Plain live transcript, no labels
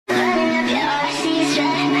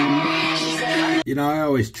You know, I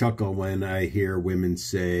always chuckle when I hear women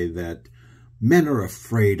say that men are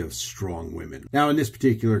afraid of strong women. Now, in this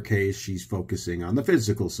particular case, she's focusing on the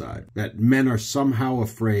physical side, that men are somehow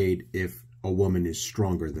afraid if a woman is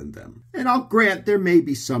stronger than them. And I'll grant there may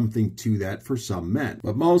be something to that for some men,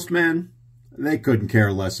 but most men, they couldn't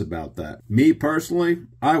care less about that. Me personally,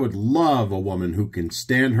 I would love a woman who can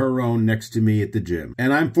stand her own next to me at the gym.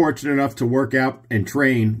 And I'm fortunate enough to work out and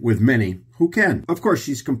train with many who can. Of course,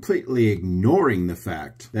 she's completely ignoring the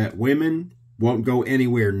fact that women won't go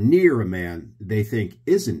anywhere near a man they think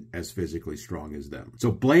isn't as physically strong as them.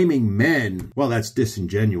 So blaming men, well, that's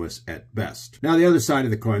disingenuous at best. Now, the other side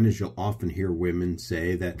of the coin is you'll often hear women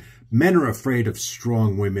say that men are afraid of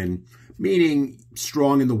strong women, meaning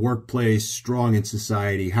strong in the workplace, strong in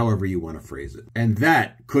society, however you want to phrase it. And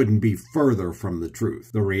that couldn't be further from the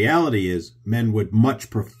truth. The reality is men would much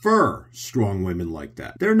prefer strong women like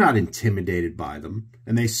that. They're not intimidated by them,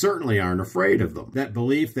 and they certainly aren't afraid of them. That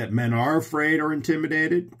belief that men are afraid or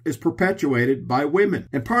intimidated is perpetuated by women.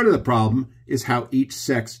 And part of the problem is how each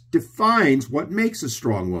sex defines what makes a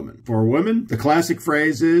strong woman. For women, the classic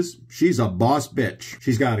phrase is, she's a boss bitch.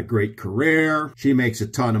 She's got a great career. She makes a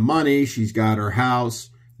ton of money. She's got her house.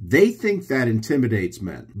 They think that intimidates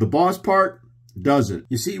men. The boss part doesn't.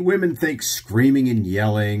 You see, women think screaming and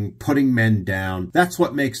yelling, putting men down, that's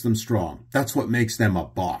what makes them strong. That's what makes them a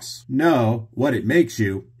boss. No, what it makes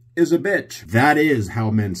you is a bitch. That is how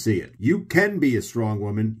men see it. You can be a strong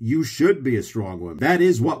woman. You should be a strong woman. That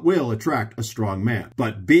is what will attract a strong man.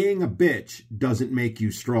 But being a bitch doesn't make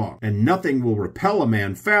you strong. And nothing will repel a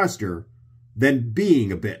man faster than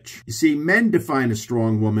being a bitch. You see, men define a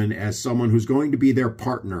strong woman as someone who's going to be their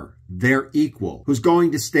partner, their equal, who's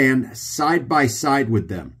going to stand side by side with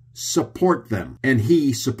them, support them, and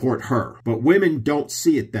he support her. But women don't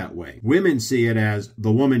see it that way. Women see it as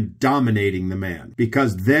the woman dominating the man,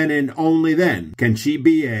 because then and only then can she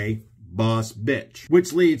be a boss bitch,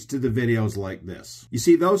 which leads to the videos like this. You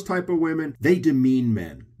see, those type of women, they demean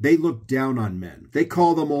men. They look down on men. They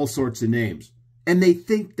call them all sorts of names. And they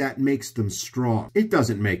think that makes them strong. It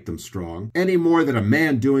doesn't make them strong, any more than a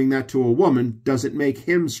man doing that to a woman doesn't make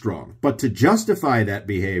him strong. But to justify that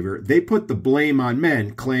behavior, they put the blame on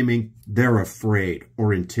men, claiming they're afraid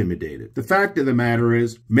or intimidated. The fact of the matter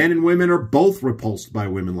is, men and women are both repulsed by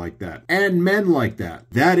women like that, and men like that.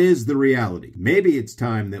 That is the reality. Maybe it's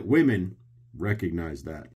time that women recognize that.